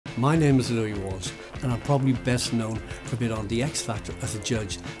My name is Louis Walsh, and I'm probably best known for being on The X Factor as a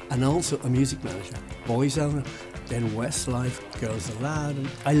judge and also a music manager. Boys Owner, then Westlife, Girls Aloud, and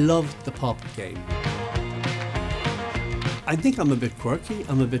I love the pop game. I think I'm a bit quirky,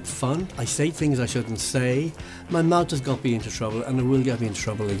 I'm a bit fun, I say things I shouldn't say. My mouth has got me into trouble and it will get me into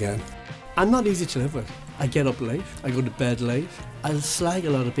trouble again. I'm not easy to live with. I get up late, I go to bed late, I'll slag a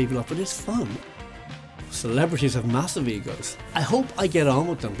lot of people up, but it's fun. Celebrities have massive egos. I hope I get on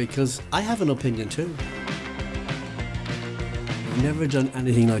with them because I have an opinion too. I've never done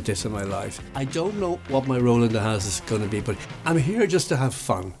anything like this in my life. I don't know what my role in the house is going to be, but I'm here just to have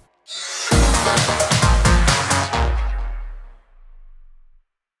fun.